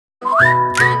Guys,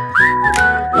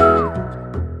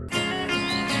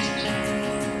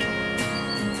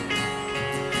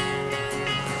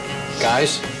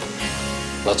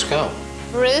 let's go.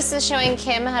 Bruce is showing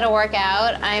Kim how to work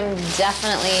out. I'm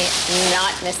definitely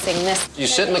not missing this. You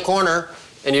sit in the corner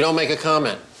and you don't make a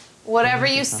comment. Whatever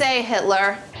you say,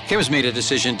 Hitler. Kim's made a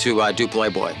decision to do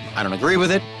Playboy. I don't agree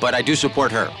with it, but I do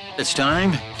support her. It's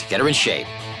time to get her in shape.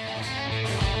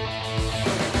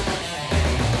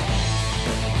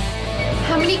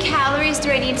 How many calories do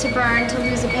I need to burn to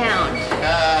lose a pound?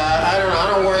 I don't know. I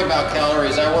don't worry about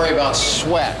calories. I worry about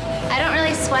sweat. I don't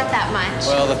really sweat that much.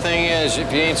 Well, the thing is, if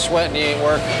you ain't sweating, you ain't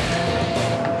working.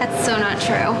 That's so not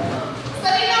true.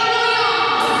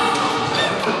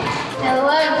 I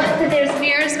love that there's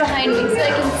mirrors behind me so I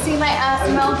can see my ass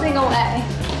melting away.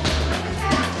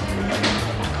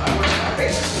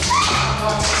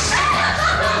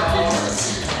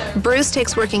 Bruce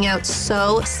takes working out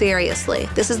so seriously.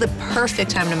 This is the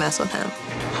perfect time to mess with him.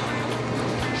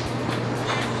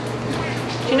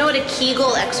 Do you know what a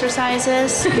Kegel exercise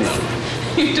is?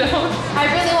 You don't? I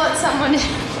really want someone to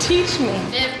teach me.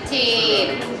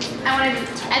 15. I want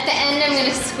to. At the end, I'm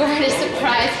gonna squirt a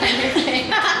surprise on your face.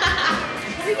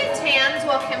 Can we get tans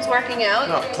while Kim's working out?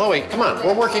 No, Chloe, come on.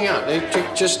 We're working out.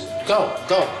 Just go.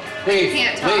 Leave.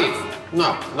 Can't talk. Leave.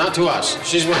 No, not to us.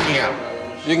 She's working out.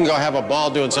 You can go have a ball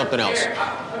doing something else.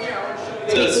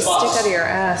 Take the stick out of your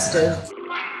ass, dude.